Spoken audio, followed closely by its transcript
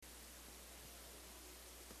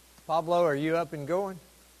Pablo, are you up and going?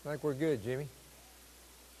 I think we're good, Jimmy.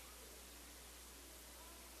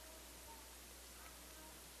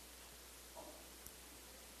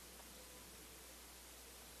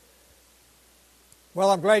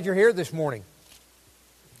 Well, I'm glad you're here this morning.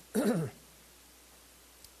 It's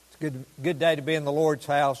a good day to be in the Lord's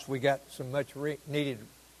house. We got some much needed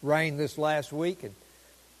rain this last week, and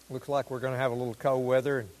looks like we're going to have a little cold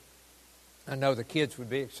weather. And I know the kids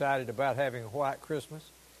would be excited about having a white Christmas.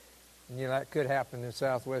 And, that could happen in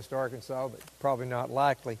southwest Arkansas, but probably not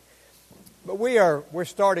likely. But we're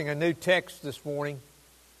starting a new text this morning,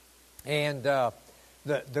 and a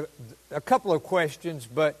couple of questions,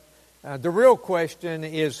 but the real question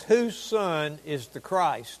is, whose son is the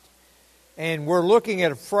Christ? And we're looking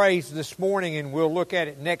at a phrase this morning, and we'll look at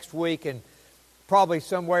it next week, and probably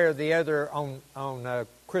somewhere or the other on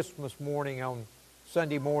Christmas morning, on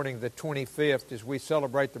Sunday morning, the 25th, as we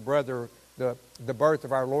celebrate the birth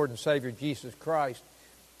of our Lord and Savior Jesus Christ.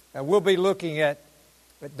 We'll be looking at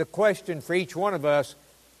the question for each one of us: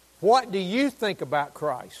 what do you think about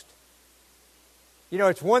Christ?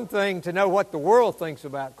 It's one thing to know what the world thinks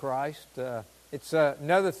about Christ. It's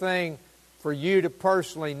another thing for you to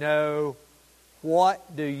personally know,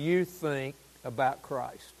 what do you think about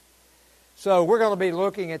Christ? So we're going to be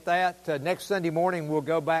looking at that. Next Sunday morning we'll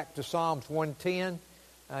go back to Psalms 110.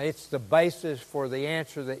 It's the basis for the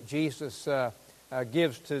answer that Jesus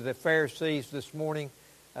gives to the Pharisees this morning.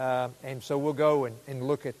 And so we'll go and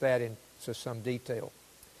look at that in some detail.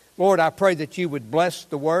 Lord, I pray that you would bless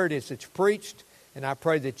the word as it's preached. And I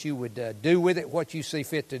pray that you would do with it what you see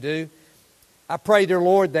fit to do. I pray, dear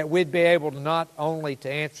Lord, that we'd be able to not only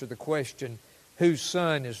to answer the question, whose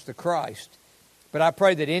son is the Christ, but I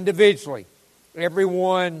pray that individually,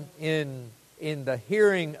 everyone in the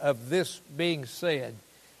hearing of this being said,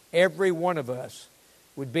 every one of us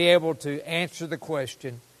would be able to answer the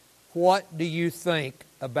question, what do you think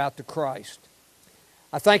about the Christ?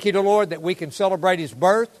 I thank you, dear Lord, that we can celebrate His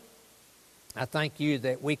birth. I thank you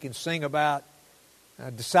that we can sing about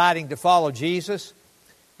deciding to follow Jesus.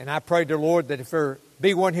 And I pray, dear Lord, that if there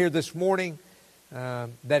be one here this morning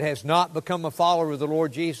that has not become a follower of the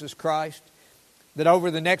Lord Jesus Christ, that over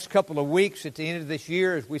the next couple of weeks at the end of this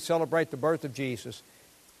year, as we celebrate the birth of Jesus,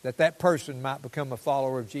 that person might become a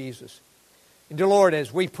follower of Jesus. And dear Lord,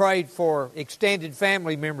 as we prayed for extended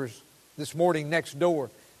family members this morning next door,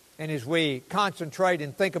 and as we concentrate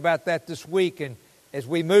and think about that this week, and as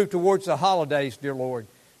we move towards the holidays, dear Lord,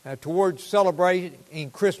 towards celebrating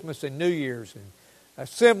Christmas and New Year's and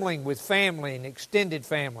assembling with family and extended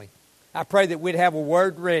family, I pray that we'd have a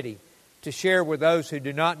word ready to share with those who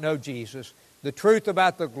do not know Jesus the truth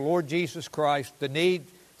about the Lord Jesus Christ, the need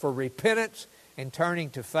for repentance and turning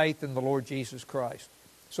to faith in the Lord Jesus Christ.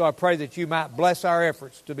 So I pray that you might bless our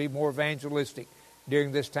efforts to be more evangelistic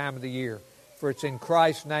during this time of the year. For it's in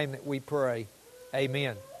Christ's name that we pray.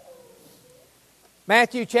 Amen.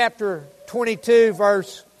 Matthew chapter 22,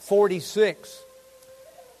 verse 46.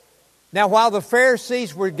 Now, while the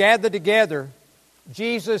Pharisees were gathered together,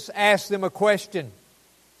 Jesus asked them a question,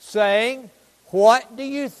 saying, what do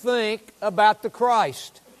you think about the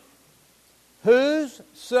Christ? Whose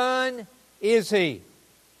son is He?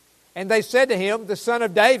 And they said to Him, the son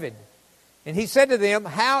of David. And He said to them,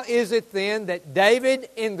 how is it then that David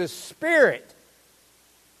in the Spirit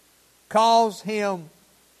calls Him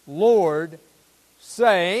Lord,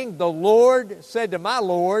 saying, the Lord said to my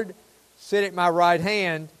Lord, sit at my right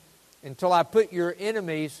hand until I put your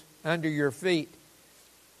enemies under your feet.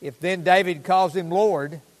 If then David calls Him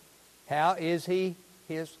Lord, how is He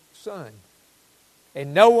His son?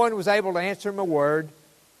 And no one was able to answer Him a word,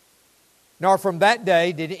 nor from that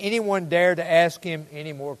day did anyone dare to ask Him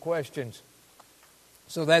any more questions.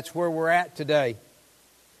 So that's where we're at today.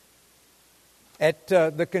 At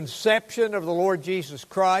the conception of the Lord Jesus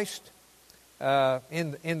Christ,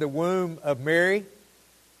 in the womb of Mary,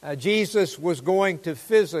 Jesus was going to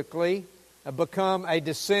physically become a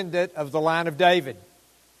descendant of the line of David.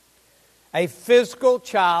 A physical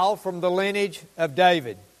child from the lineage of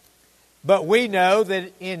David. But we know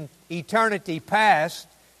that in eternity past,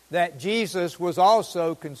 that Jesus was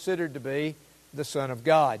also considered to be the Son of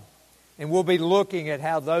God. And we'll be looking at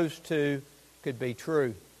how those two could be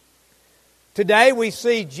true. Today we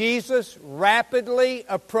see Jesus rapidly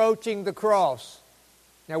approaching the cross.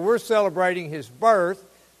 Now we're celebrating His birth,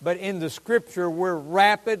 but in the Scripture we're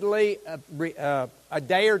rapidly a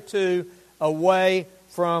day or two away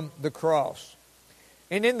from the cross.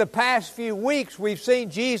 And in the past few weeks we've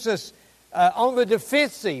seen Jesus on the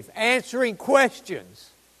defensive, answering questions.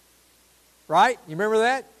 Right? You remember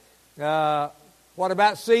that? What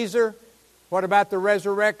about Caesar? What about the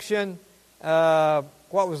resurrection?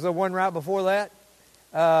 what was the one right before that?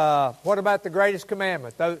 What about the greatest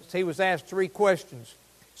commandment? He was asked 3 questions.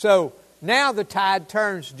 So now the tide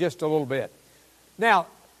turns just a little bit. Now,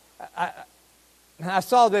 I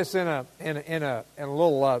saw this in a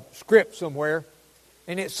little script somewhere,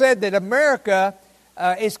 and it said that America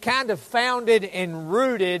is kind of founded and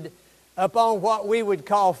rooted upon what we would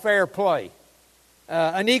call fair play,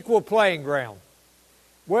 an equal playing ground.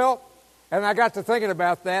 Well, and I got to thinking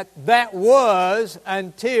about that. That was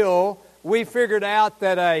until we figured out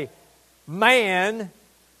that a man,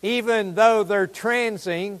 even though they're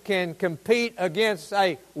transing, can compete against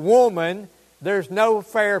a woman. There's no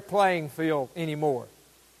fair playing field anymore.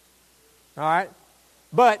 All right?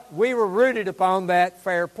 But we were rooted upon that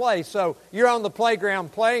fair play. So you're on the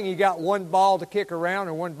playground playing, you got one ball to kick around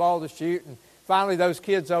and one ball to shoot, and finally those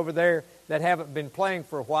kids over there that haven't been playing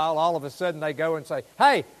for a while, all of a sudden they go and say,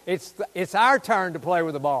 hey, it's our turn to play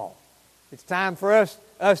with the ball. It's time for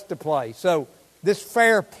us to play. So this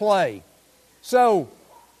fair play. So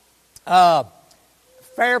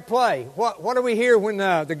fair play. What do we hear when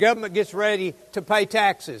the government gets ready to pay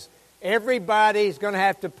taxes? Everybody's going to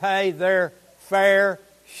have to pay their fair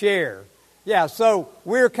share. Yeah, so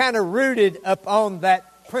we're kind of rooted upon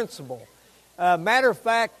that principle. Matter of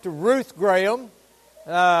fact, Ruth Graham,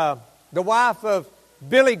 the wife of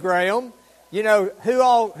Billy Graham, you know,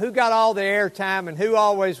 who got all the airtime and who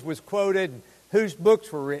always was quoted and whose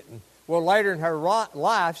books were written. Well, later in her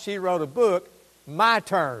life, she wrote a book, My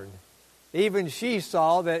Turn. Even she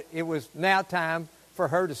saw that it was now time for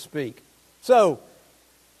her to speak. So,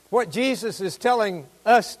 what Jesus is telling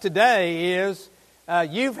us today is,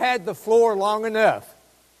 you've had the floor long enough,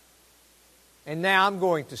 and now I'm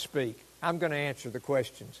going to speak. I'm going to answer the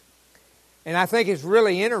questions. And I think it's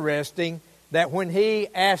really interesting that when he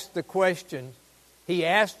asked the question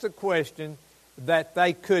that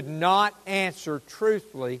they could not answer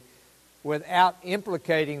truthfully without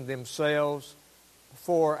implicating themselves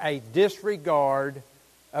for a disregard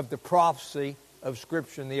of the prophecy of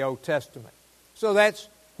Scripture in the Old Testament. So that's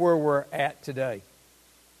where we're at today.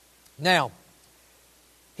 Now,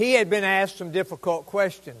 he had been asked some difficult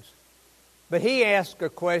questions, but he asked a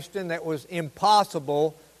question that was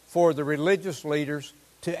impossible for the religious leaders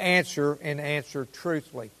to answer and answer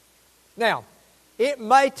truthfully. Now, it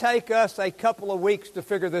may take us a couple of weeks to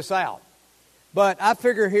figure this out, but I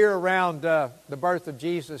figure here around the birth of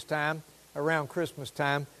Jesus time, around Christmas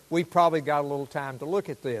time, we've probably got a little time to look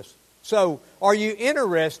at this. So, are you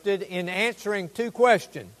interested in answering 2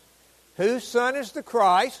 questions? Whose son is the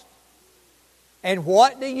Christ? And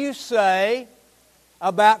what do you say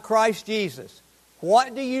about Christ Jesus?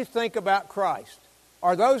 What do you think about Christ?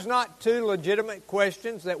 Are those not 2 legitimate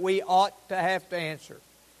questions that we ought to have to answer?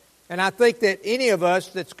 And I think that any of us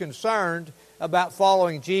that's concerned about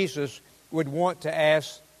following Jesus would want to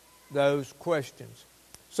ask those questions.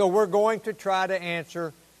 So we're going to try to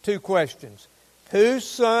answer 2 questions. Whose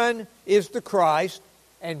son is the Christ,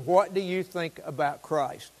 and what do you think about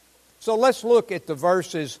Christ? So let's look at the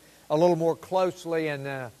verses a little more closely,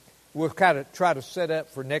 and we'll kind of try to set up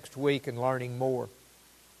for next week and learning more.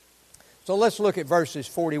 So let's look at verses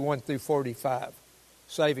 41 through 45,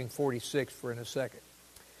 saving 46 for in a second.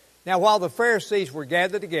 Now, while the Pharisees were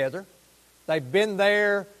gathered together, they've been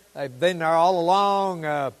there all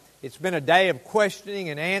along. It's been a day of questioning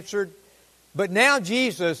and answered. But now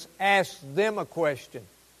Jesus asks them a question,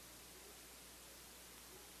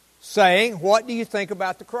 saying, what do you think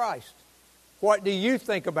about the Christ? What do you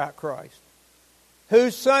think about Christ?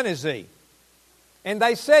 Whose son is he? And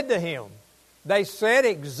they said to him, they said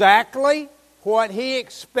exactly what he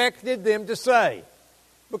expected them to say,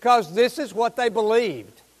 because this is what they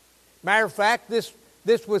believed. Matter of fact, this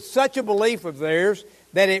was such a belief of theirs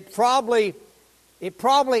that it probably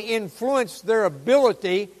influenced their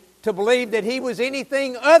ability to believe that he was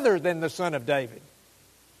anything other than the Son of David,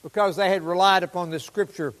 because they had relied upon this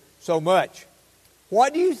Scripture so much.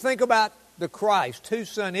 What do you think about the Christ? Whose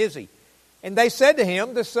son is he? And they said to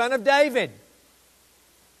him, the Son of David.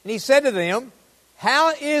 And he said to them,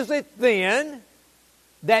 how is it then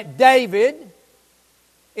that David,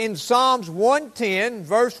 in Psalms 110,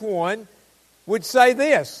 verse 1, would say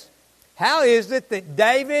this? How is it that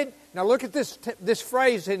David, now look at this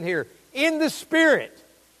phrase in here, in the Spirit.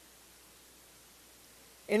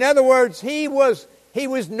 In other words, he was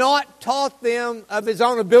not taught them of his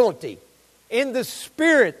own ability. In the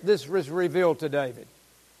Spirit, this was revealed to David.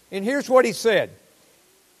 And here's what he said.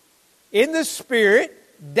 In the Spirit,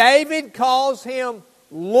 David calls him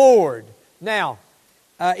Lord. Now,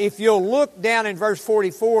 if you'll look down in verse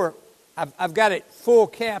 44, I've got it full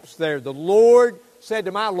caps there. The Lord said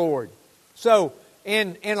to my Lord. So,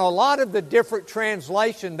 in a lot of the different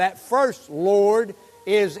translation, that first Lord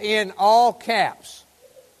is in all caps,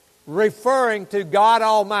 referring to God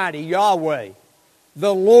Almighty, Yahweh,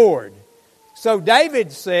 the Lord. So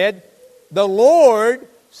David said, the Lord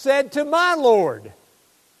said to my Lord.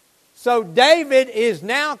 So David is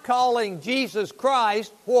now calling Jesus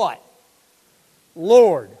Christ what?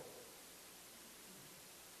 Lord.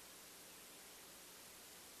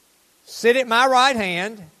 Sit at my right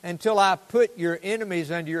hand until I put your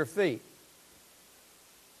enemies under your feet.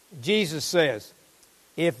 Jesus says,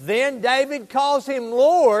 if then David calls him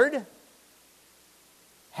Lord,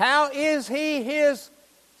 how is he his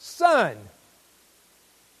son?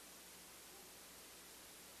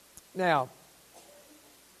 Now,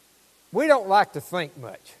 we don't like to think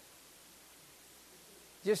much.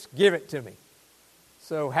 Just give it to me.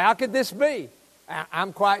 So how could this be?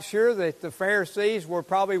 I'm quite sure that the Pharisees were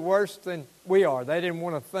probably worse than we are. They didn't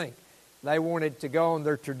want to think. They wanted to go on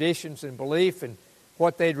their traditions and belief and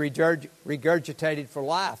what they'd regurgitated for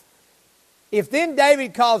life. If then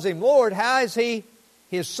David calls him Lord, how is he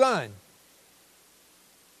his son?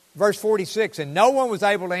 Verse 46, and no one was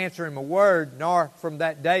able to answer him a word, nor from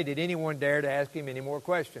that day did anyone dare to ask him any more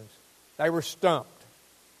questions. They were stumped.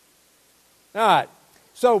 All right.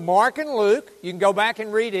 So Mark and Luke, you can go back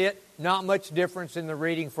and read it. Not much difference in the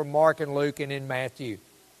reading from Mark and Luke and in Matthew.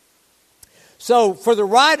 So for the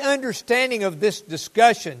right understanding of this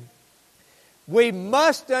discussion, we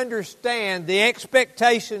must understand the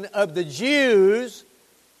expectation of the Jews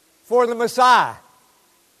for the Messiah.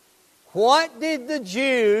 What did the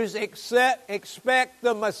Jews expect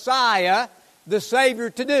the Messiah, the Savior,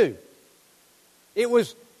 to do? It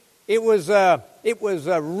was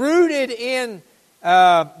rooted in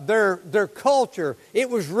their culture. It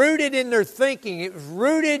was rooted in their thinking. It was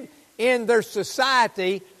rooted in their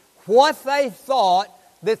society, what they thought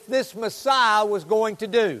that this Messiah was going to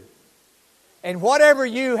do. And whatever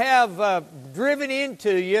you have driven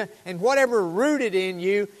into you and whatever rooted in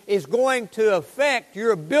you is going to affect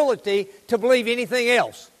your ability to believe anything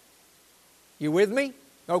else. You with me?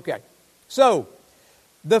 Okay. So,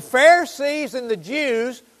 the Pharisees and the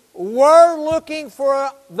Jews were looking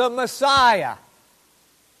for the Messiah.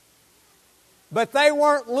 But they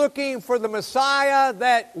weren't looking for the Messiah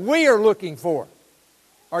that we are looking for.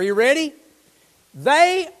 Are you ready?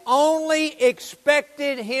 They only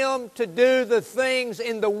expected Him to do the things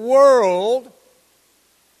in the world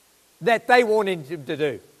that they wanted Him to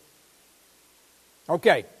do.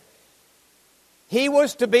 Okay. He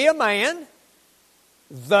was to be a man,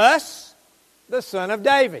 thus the son of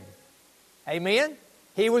David. Amen?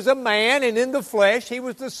 He was a man, and in the flesh, He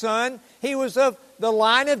was the son. He was of the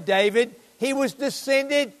line of David. He was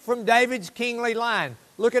descended from David's kingly line.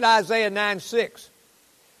 Look at Isaiah 9:6.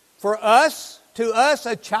 To us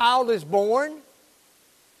a child is born,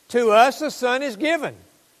 to us a son is given.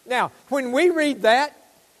 Now, when we read that,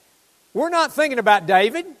 we're not thinking about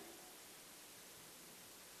David.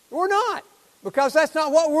 We're not, because that's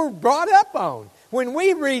not what we're brought up on. When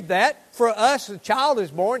we read that, for us a child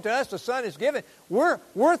is born, to us a son is given,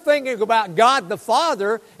 we're thinking about God the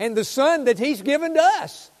Father and the Son that He's given to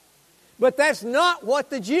us. But that's not what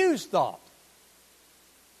the Jews thought.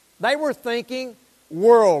 They were thinking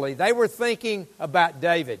worldly. They were thinking about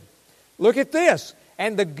David. Look at this.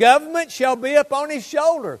 And the government shall be upon His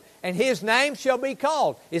shoulder, and His name shall be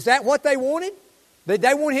called. Is that what they wanted? Did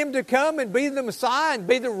they want Him to come and be the Messiah and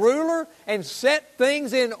be the ruler and set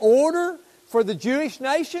things in order for the Jewish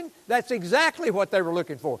nation? That's exactly what they were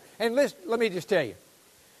looking for. And let me just tell you,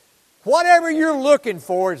 whatever you're looking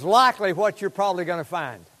for is likely what you're probably going to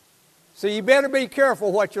find. So you better be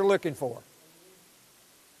careful what you're looking for.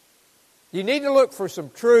 You need to look for some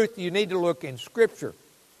truth. You need to look in Scripture.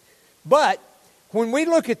 But when we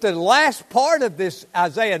look at the last part of this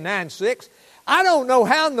Isaiah 9:6, I don't know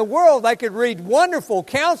how in the world they could read Wonderful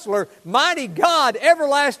Counselor, Mighty God,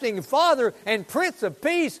 Everlasting Father, and Prince of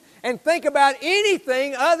Peace and think about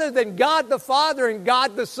anything other than God the Father and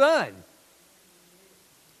God the Son.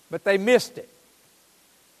 But they missed it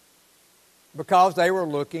because they were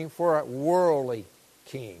looking for a worldly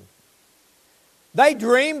king. They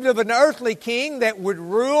dreamed of an earthly king that would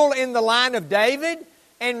rule in the line of David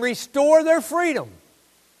and restore their freedom.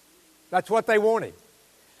 That's what they wanted.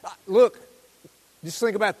 Look, just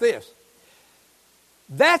think about this.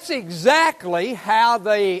 That's exactly how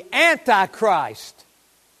the Antichrist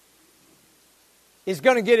is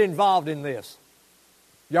going to get involved in this.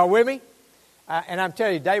 Y'all with me? And I'm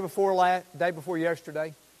telling you, day before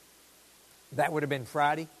yesterday, that would have been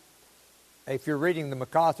Friday. If you're reading the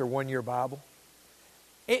MacArthur one-year Bible,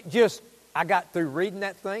 I got through reading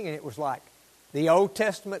that thing, and it was like the Old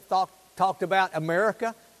Testament talked talked about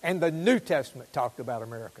America, and the New Testament talked about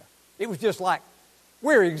America. It was just like,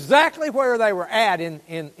 we're exactly where they were at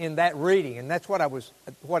in that reading, and that's what I was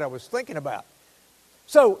thinking about.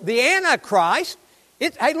 So the Antichrist,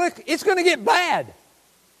 hey look, it's going to get bad.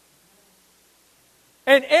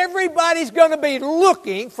 And everybody's going to be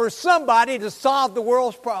looking for somebody to solve the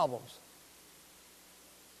world's problems.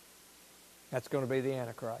 That's going to be the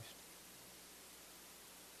Antichrist.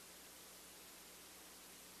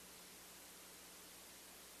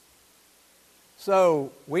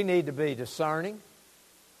 So we need to be discerning.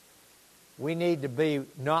 We need to be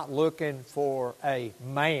not looking for a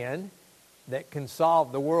man that can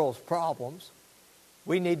solve the world's problems.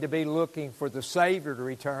 We need to be looking for the Savior to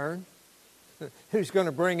return, who's going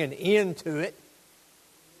to bring an end to it,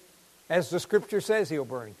 as the Scripture says He'll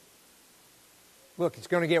bring. Look, it's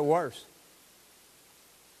going to get worse.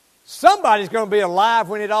 Somebody's going to be alive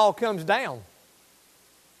when it all comes down.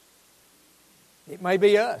 It may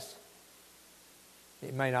be us.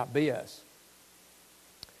 It may not be us.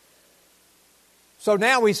 So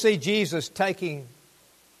now we see Jesus taking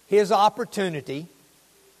His opportunity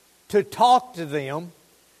to talk to them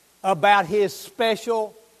about His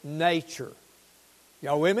special nature.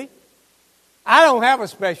 Y'all with me? I don't have a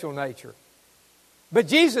special nature. But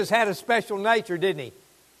Jesus had a special nature, didn't He?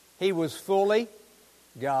 He was fully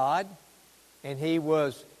God and He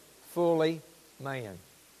was fully man.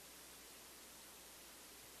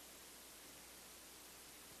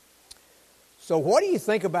 So what do you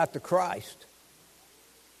think about the Christ?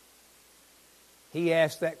 He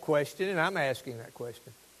asked that question, and I'm asking that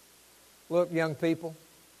question. Look, young people,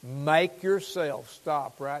 make yourself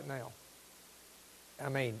stop right now. I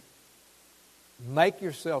mean, make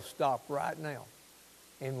yourself stop right now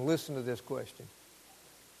and listen to this question.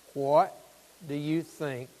 What do you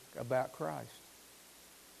think about Christ?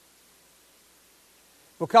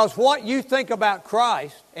 Because what you think about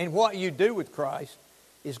Christ and what you do with Christ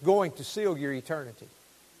is going to seal your eternity.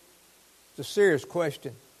 It's a serious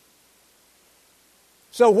question.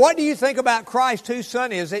 So what do you think about Christ? Whose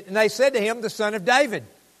son is it? And they said to him, the son of David.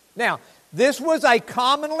 Now, this was a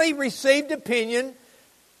commonly received opinion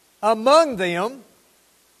among them.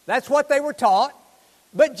 That's what they were taught.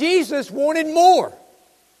 But Jesus wanted more.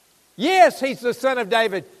 Yes, He's the son of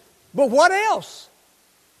David. But what else?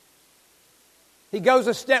 He goes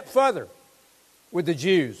a step further with the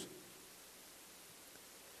Jews.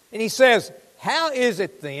 And He says, how is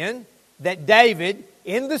it then that David,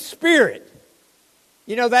 in the Spirit,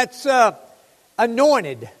 you know, that's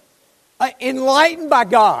anointed, enlightened by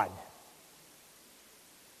God.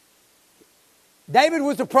 David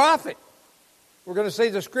was a prophet. We're going to see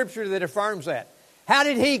the Scripture that affirms that. How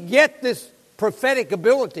did he get this prophetic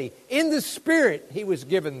ability? In the Spirit, he was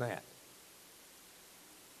given that.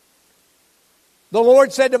 The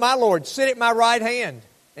Lord said to my Lord, sit at my right hand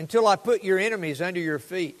until I put your enemies under your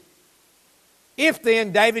feet. If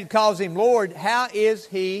then David calls him Lord, how is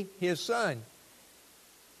he his son?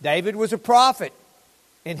 David was a prophet,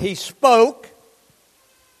 and he spoke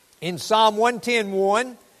in Psalm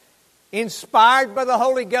 110:1, inspired by the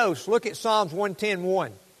Holy Ghost. Look at Psalms 110:1.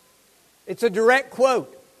 It's a direct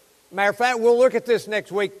quote. Matter of fact, we'll look at this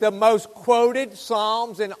next week. The most quoted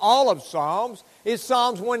Psalms in all of Psalms is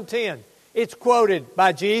Psalms 110. It's quoted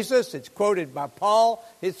by Jesus, it's quoted by Paul,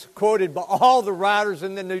 it's quoted by all the writers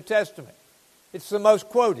in the New Testament. It's the most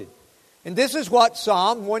quoted. And this is what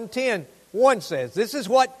Psalm 110:1 says. This is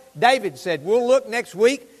what David said. We'll look next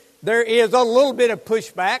week. There is a little bit of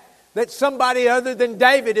pushback that somebody other than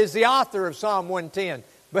David is the author of Psalm 110.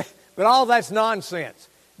 But all that's nonsense.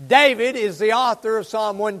 David is the author of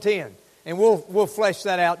Psalm 110. And we'll flesh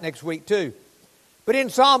that out next week too. But in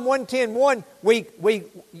Psalm 110:1,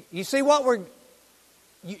 you see what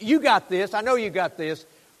you got this. I know you got this.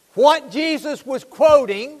 What Jesus was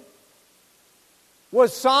quoting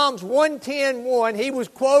was Psalms 110:1. He was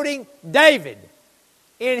quoting David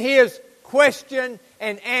in his question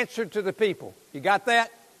and answer to the people. You got that?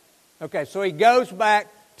 Okay, so he goes back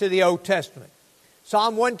to the Old Testament.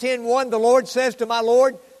 Psalm 110:1, the Lord says to my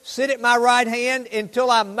Lord, sit at my right hand until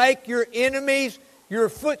I make your enemies your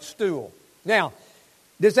footstool. Now,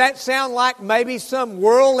 does that sound like maybe some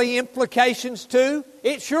worldly implications too?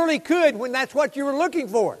 It surely could when that's what you were looking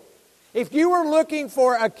for. If you were looking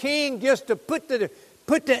for a king just to put the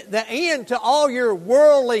end to all your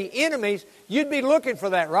worldly enemies, you'd be looking for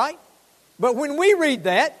that, right? But when we read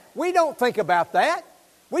that, we don't think about that.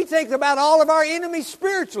 We think about all of our enemies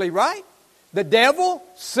spiritually, right? The devil,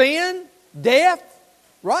 sin, death,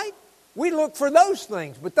 right? We look for those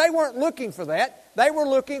things, but they weren't looking for that. They were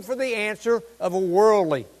looking for the answer of a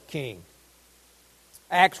worldly king.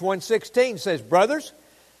 Acts 1:16 says, brothers,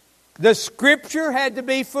 The Scripture had to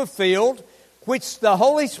be fulfilled, which the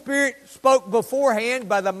Holy Spirit spoke beforehand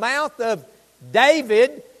by the mouth of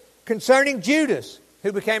David concerning Judas,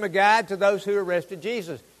 who became a guide to those who arrested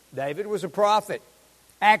Jesus. David was a prophet.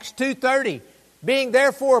 Acts 2:30, being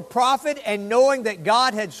therefore a prophet and knowing that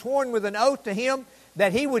God had sworn with an oath to him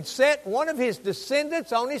that he would set one of his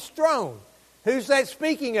descendants on his throne. Who's that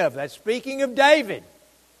speaking of? That's speaking of David.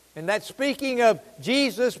 And that's speaking of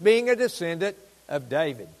Jesus being a descendant of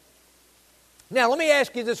David. Now, let me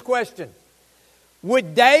ask you this question.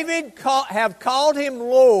 Would David have called him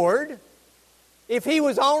Lord if he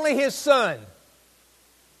was only his son?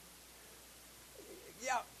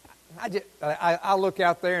 Yeah, I look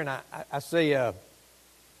out there and I see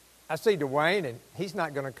Dwayne, and he's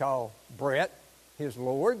not going to call Brett his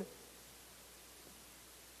Lord.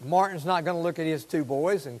 Martin's not going to look at his two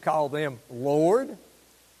boys and call them Lord.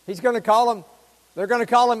 He's going to call them, they're going to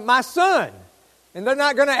call him my son. And they're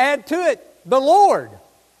not going to add to it the Lord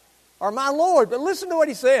or my Lord. But listen to what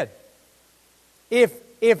he said. If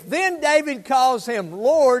then David calls him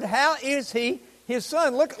Lord, how is he his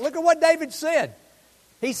son? Look at what David said.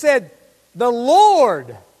 He said, the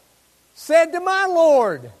Lord said to my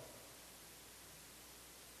Lord.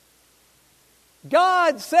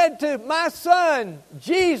 God said to my son,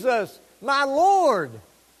 Jesus, my Lord.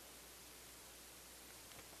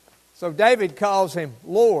 So David calls him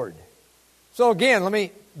Lord. So again,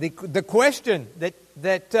 the question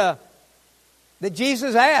that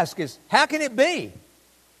Jesus asked is, how can it be?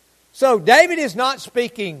 So David is not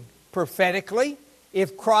speaking prophetically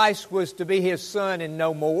if Christ was to be his son and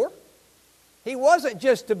no more. He wasn't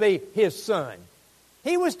just to be his son.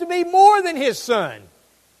 He was to be more than his son.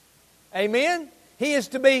 Amen? He is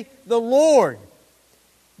to be the Lord.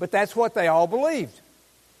 But that's what they all believed.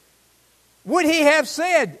 Would he have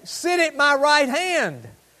said, sit at my right hand,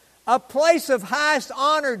 a place of highest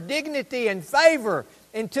honor, dignity, and favor,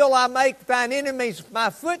 until I make thine enemies my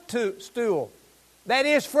footstool? That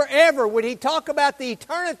is forever. Would he talk about the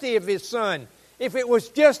eternity of his son if it was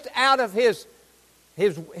just out of his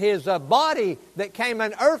body that came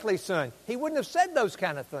an earthly son? He wouldn't have said those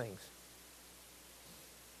kind of things.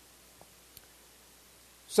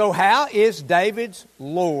 So how is David's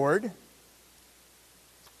Lord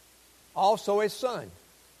also his son?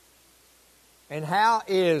 And how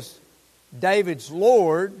is David's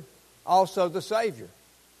Lord also the Savior?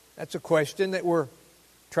 That's a question that we're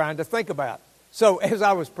trying to think about. So as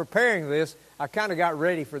I was preparing this, I kind of got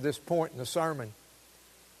ready for this point in the sermon.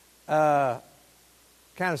 Kind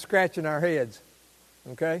of scratching our heads.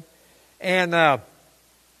 Okay? And I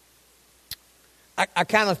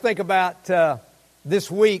kind of think about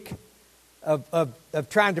this week of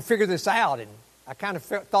trying to figure this out. And I kind of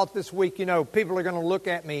thought this week, people are going to look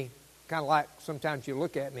at me kind of like sometimes you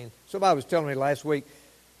look at me. And somebody was telling me last week,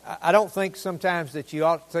 I don't think sometimes that you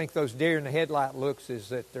ought to think those deer in the headlight looks is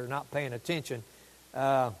that they're not paying attention.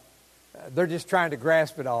 They're just trying to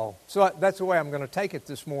grasp it all. So that's the way I'm going to take it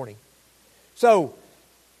this morning. So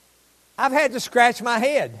I've had to scratch my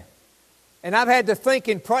head. And I've had to think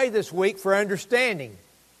and pray this week for understanding.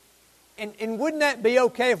 And wouldn't that be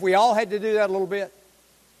okay if we all had to do that a little bit?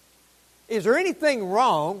 Is there anything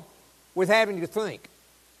wrong with having to think?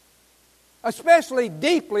 Especially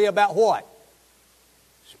deeply about what?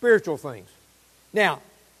 Spiritual things. Now,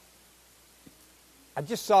 I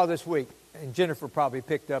just saw this week, and Jennifer probably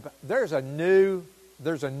picked up, there's a new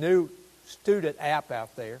student app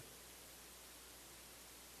out there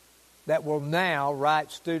that will now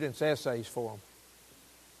write students' essays for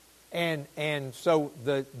them. And so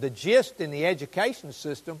the gist in the education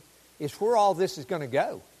system is where all this is going to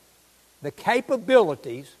go. The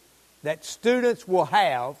capabilities that students will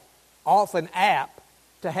have off an app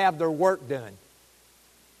to have their work done.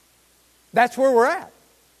 That's where we're at.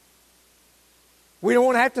 We don't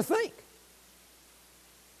want to have to think.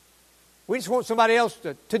 We just want somebody else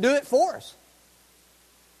to do it for us.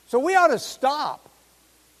 So we ought to stop,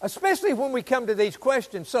 especially when we come to these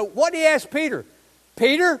questions. So what did he ask Peter?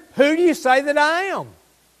 Peter, who do you say that I am?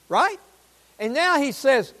 Right? And now he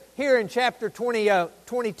says, here in chapter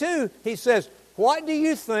 22, he says, what do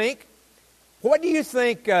you think? What do you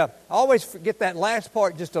think? I always forget that last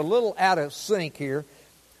part, just a little out of sync here.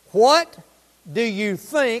 What do you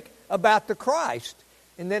think about the Christ?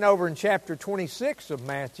 And then over in chapter 26 of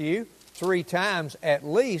Matthew, 3 times at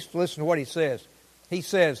least, listen to what he says. He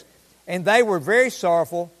says, and they were very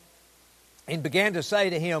sorrowful and began to say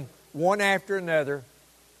to him one after another,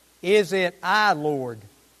 is it I, Lord?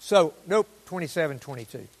 So,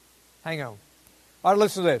 27:22. Hang on. All right,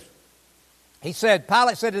 listen to this. He said,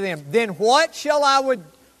 Pilate said to them, then what shall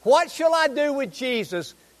I do with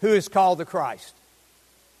Jesus who is called the Christ?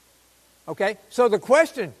 Okay? So the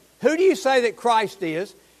question, who do you say that Christ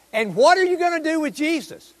is? And what are you going to do with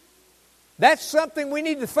Jesus? That's something we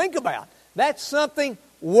need to think about. That's something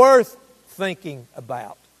worth thinking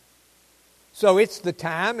about. So it's the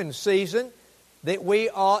time and season that we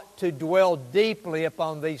ought to dwell deeply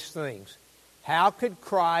upon these things. How could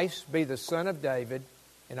Christ be the Son of David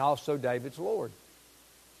and also David's Lord?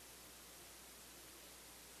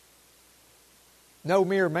 No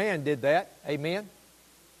mere man did that. Amen?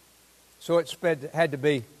 So it had to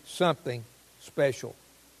be something special.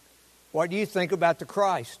 What do you think about the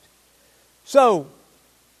Christ? So,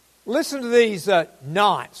 listen to these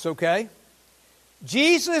nots, okay?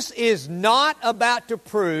 Jesus is not about to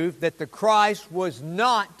prove that the Christ was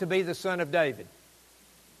not to be the Son of David.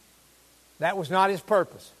 That was not his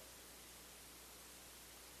purpose.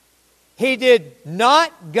 He did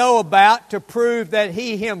not go about to prove that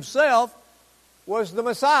he himself was the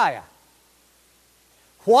Messiah.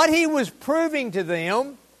 What he was proving to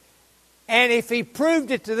them, and if he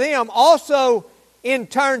proved it to them, also in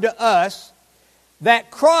turn to us,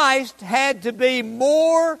 that Christ had to be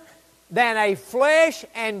more than a flesh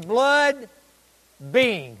and blood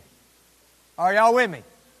being. Are y'all with me?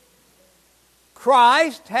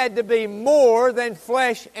 Christ had to be more than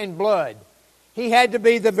flesh and blood. He had to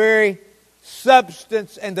be the very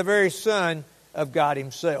substance and the very Son of God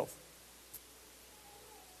Himself.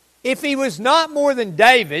 If He was not more than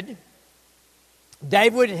David,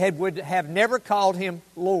 David would have never called Him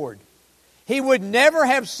Lord. He would never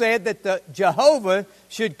have said that the Jehovah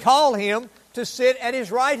should call Him to sit at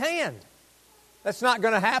His right hand. That's not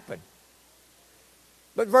going to happen.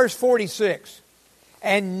 But verse 46,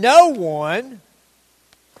 and no one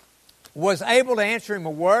was able to answer Him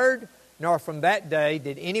a word, nor from that day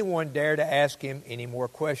did anyone dare to ask Him any more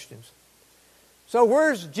questions. So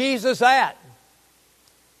where's Jesus at?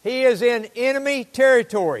 He is in enemy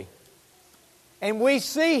territory. And we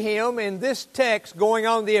see Him in this text going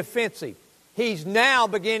on the offensive. He's now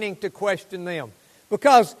beginning to question them.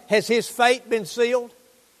 Because has His fate been sealed?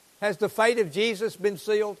 Has the fate of Jesus been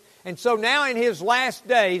sealed? And so now in His last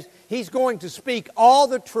days, He's going to speak all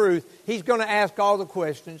the truth. He's going to ask all the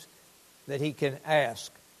questions that He can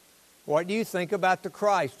ask. What do you think about the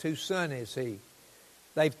Christ? Whose son is He?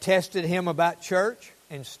 They've tested Him about church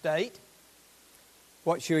and state.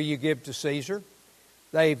 What shall you give to Caesar?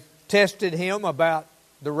 They've tested Him about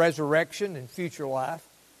the resurrection and future life.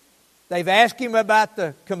 They've asked Him about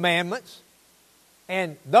the commandments.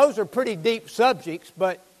 And those are pretty deep subjects,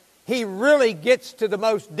 but He really gets to the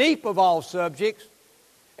most deep of all subjects.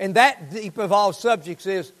 And that deep of all subjects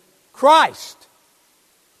is Christ.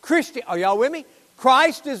 Are y'all with me?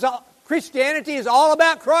 Christianity is all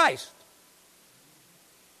about Christ.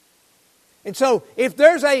 And so, if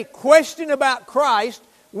there's a question about Christ,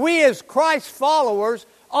 we as Christ followers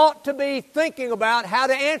ought to be thinking about how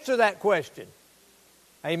to answer that question.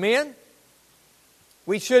 Amen?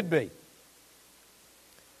 We should be.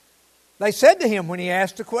 They said to Him when He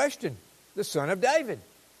asked the question, the Son of David.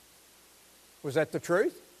 Was that the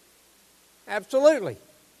truth? Absolutely.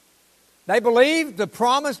 They believed the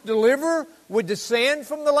promised deliverer would descend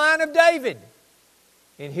from the line of David.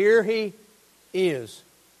 And here He is.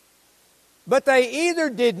 But they either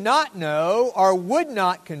did not know or would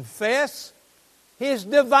not confess His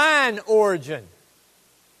divine origin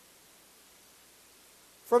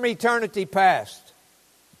from eternity past.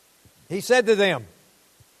 He said to them,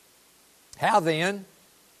 how then,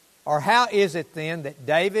 or how is it then that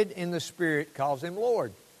David in the Spirit calls Him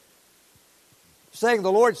Lord? Saying,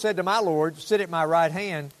 the Lord said to my Lord, sit at my right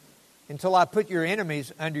hand until I put your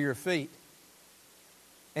enemies under your feet.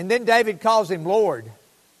 And then David calls Him Lord.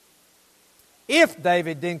 If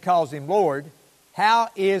David then calls Him Lord, how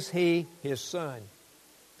is He His Son?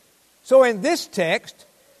 So in this text,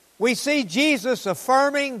 we see Jesus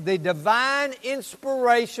affirming the divine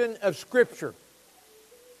inspiration of Scripture.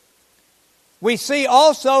 We see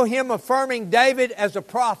also Him affirming David as a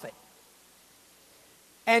prophet.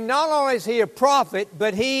 And not only is he a prophet,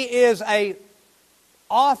 but he is an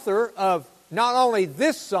author of not only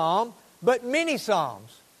this psalm, but many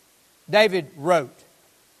psalms David wrote.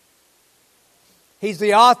 He's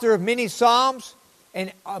the author of many psalms,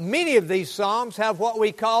 and many of these psalms have what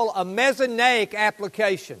we call a Messianic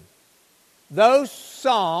application. Those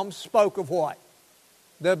psalms spoke of what?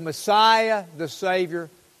 The Messiah, the Savior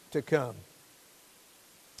to come.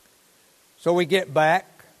 So we get back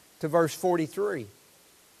to verse 43.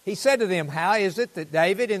 He said to them, how is it that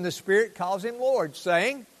David in the Spirit calls Him Lord,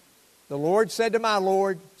 saying, the Lord said to my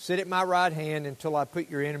Lord, sit at my right hand until I put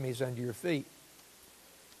your enemies under your feet.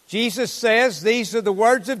 Jesus says these are the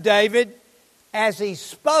words of David as he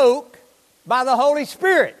spoke by the Holy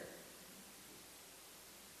Spirit.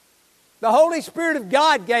 The Holy Spirit of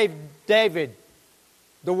God gave David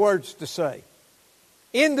the words to say.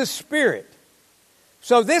 In the Spirit.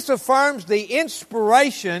 So this affirms the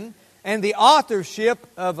inspiration and the authorship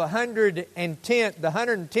of the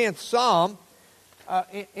 110th Psalm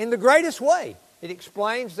in the greatest way. It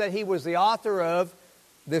explains that he was the author of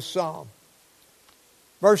this psalm.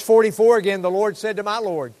 Verse 44 again, the Lord said to my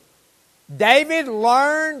Lord, David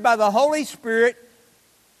learned by the Holy Spirit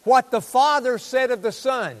what the Father said of the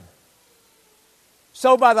Son.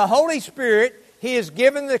 So by the Holy Spirit, he is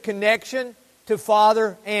given the connection to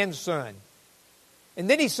Father and Son. And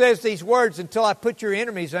then he says these words, until I put your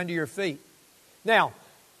enemies under your feet. Now,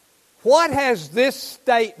 what has this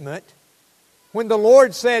statement, when the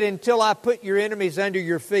Lord said, until I put your enemies under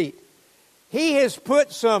your feet? He has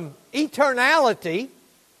put some eternality.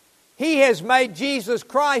 He has made Jesus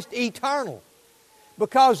Christ eternal.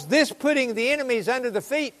 Because this putting the enemies under the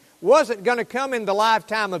feet wasn't going to come in the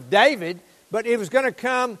lifetime of David, but it was going to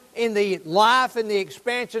come in the life and the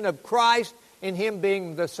expansion of Christ and Him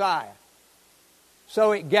being the Messiah.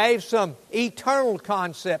 So it gave some eternal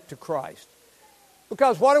concept to Christ.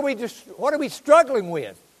 Because what are we struggling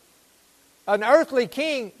with? An earthly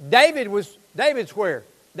king, David's where?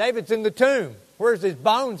 David's in the tomb. Where's his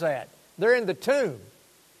bones at? They're in the tomb.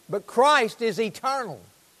 But Christ is eternal.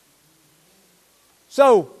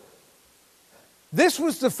 So, this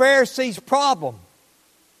was the Pharisees' problem.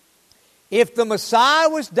 If the Messiah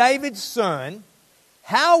was David's son,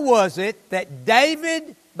 how was it that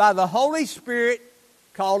David, by the Holy Spirit,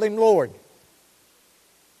 called him Lord?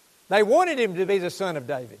 They wanted him to be the son of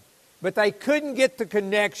David, but they couldn't get the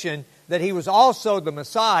connection that he was also the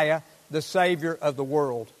Messiah, the Savior of the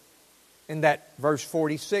world. And that verse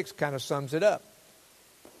 46 kind of sums it up.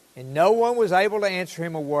 And no one was able to answer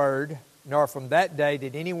him a word, nor from that day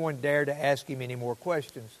did anyone dare to ask him any more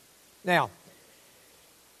questions. Now,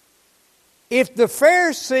 if the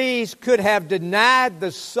Pharisees could have denied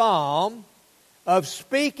the psalm of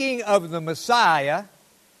speaking of the Messiah,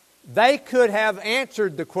 they could have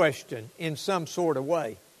answered the question in some sort of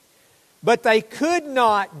way. But they could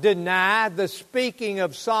not deny the speaking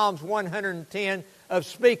of Psalms 110 of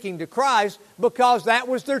speaking to Christ because that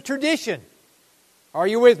was their tradition. Are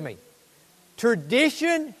you with me?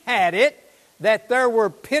 Tradition had it that there were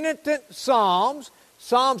penitent psalms,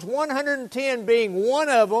 Psalms 110 being one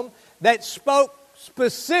of them, that spoke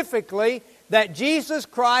specifically that Jesus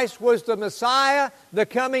Christ was the Messiah, the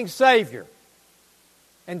coming Savior.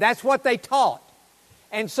 And that's what they taught.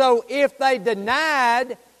 And so if they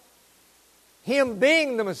denied Him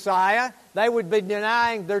being the Messiah, they would be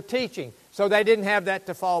denying their teaching. So they didn't have that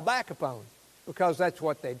to fall back upon because that's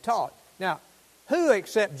what they'd taught. Now, who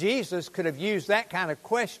except Jesus could have used that kind of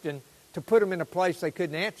question to put them in a place they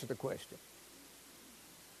couldn't answer the question?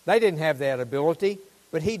 They didn't have that ability,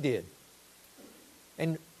 but He did.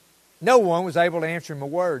 And no one was able to answer Him a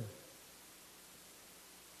word.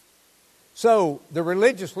 So the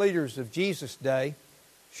religious leaders of Jesus' day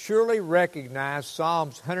surely recognized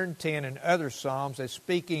Psalms 110 and other Psalms as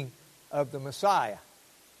speaking of the Messiah,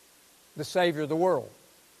 the Savior of the world,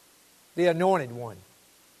 the Anointed One.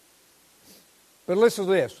 But listen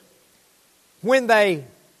to this. When they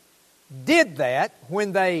did that,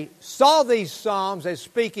 when they saw these Psalms as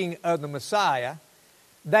speaking of the Messiah,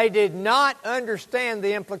 they did not understand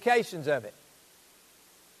the implications of it.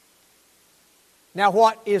 Now,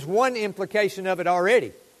 what is one implication of it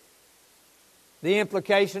already? The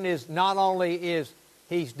implication is not only is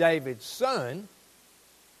He's David's son,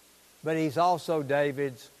 but He's also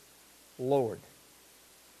David's Lord.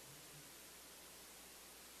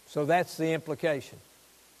 So that's the implication.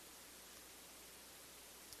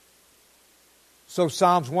 So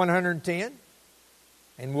Psalms 110,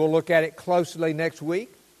 and we'll look at it closely next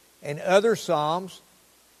week, and other Psalms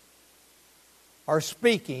are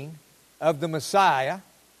speaking of the Messiah.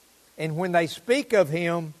 And when they speak of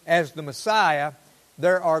Him as the Messiah,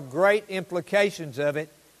 there are great implications of it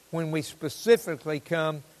when we specifically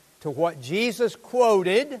come to what Jesus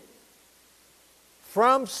quoted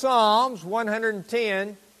from Psalms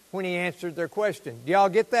 110 when He answered their question. Do y'all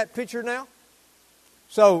get that picture now?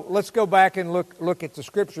 So let's go back and look at the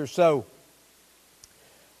Scripture. So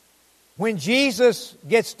when Jesus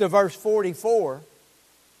gets to verse 44,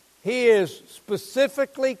 He is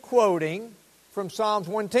specifically quoting from Psalms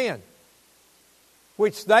 110,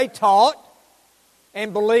 which they taught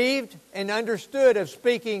and believed and understood of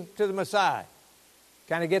speaking to the Messiah.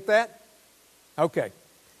 Kind of get that? Okay.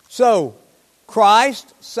 So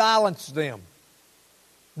Christ silenced them.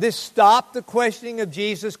 This stopped the questioning of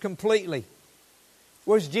Jesus completely.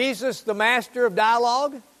 Was Jesus the master of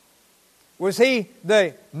dialogue? Was He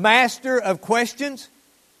the master of questions?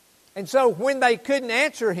 And so when they couldn't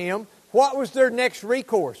answer him, what was their next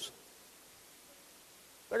recourse?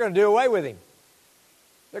 They're going to do away with him.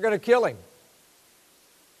 They're going to kill him.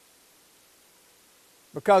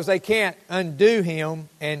 Because they can't undo him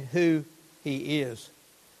and who he is.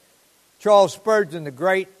 Charles Spurgeon, the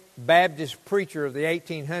great Baptist preacher of the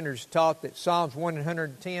 1800s, taught that Psalms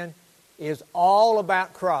 110 is all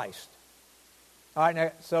about Christ. All right,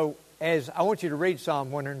 now, so as I want you to read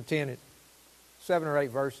Psalm 110, at 7 or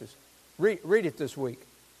 8 verses. Read it this week.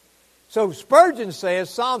 So Spurgeon says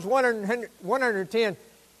Psalms 110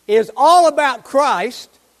 is all about Christ.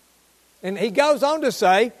 And he goes on to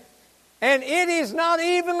say, and it is not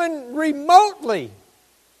even remotely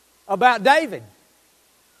about David.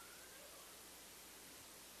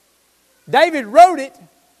 David wrote it,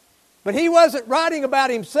 but he wasn't writing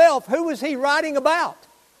about himself. Who was he writing about?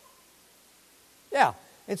 Yeah.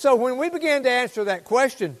 And so when we began to answer that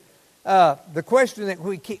question, the question that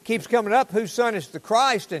keeps coming up, whose son is the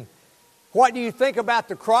Christ, and what do you think about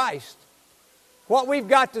the Christ? What we've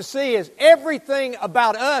got to see is everything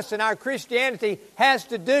about us and our Christianity has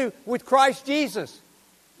to do with Christ Jesus.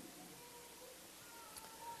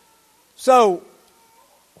 So,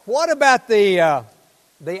 what about the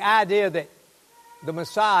idea that the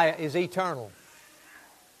Messiah is eternal?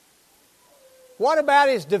 What about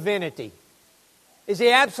His divinity? Is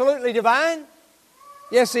He absolutely divine?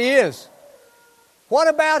 Yes, He is. What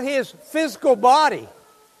about His physical body?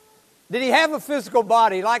 Did He have a physical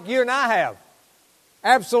body like you and I have?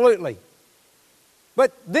 Absolutely.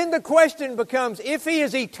 But then the question becomes, if He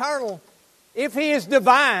is eternal, if He is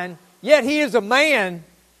divine, yet He is a man,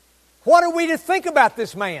 what are we to think about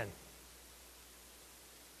this man?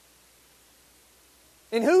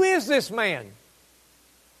 And who is this man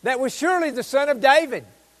that was surely the son of David?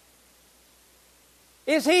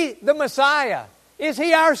 Is He the Messiah? Is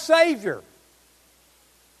He our Savior?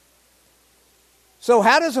 So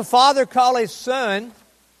how does a father call his son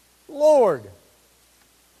Lord?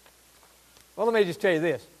 Well, let me just tell you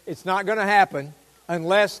this. It's not going to happen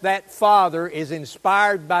unless that father is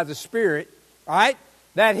inspired by the Spirit, right?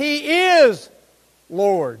 That He is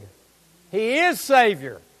Lord. He is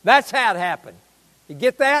Savior. That's how it happened. You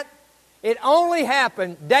get that? It only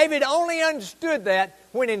happened, David only understood that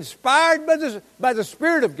when inspired by the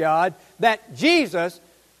Spirit of God, that Jesus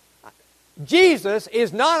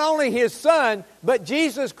is not only His Son, but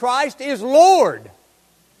Jesus Christ is Lord.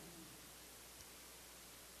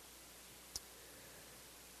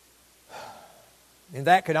 And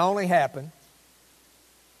that could only happen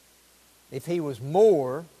if He was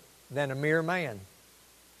more than a mere man.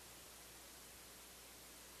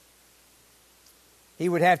 He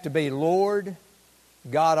would have to be Lord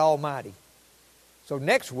God Almighty. So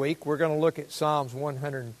next week we're going to look at Psalms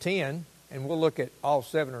 110, and we'll look at all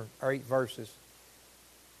 7 or 8 verses.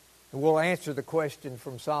 And we'll answer the question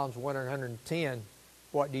from Psalms 110,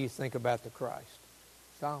 what do you think about the Christ?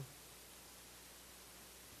 Tom?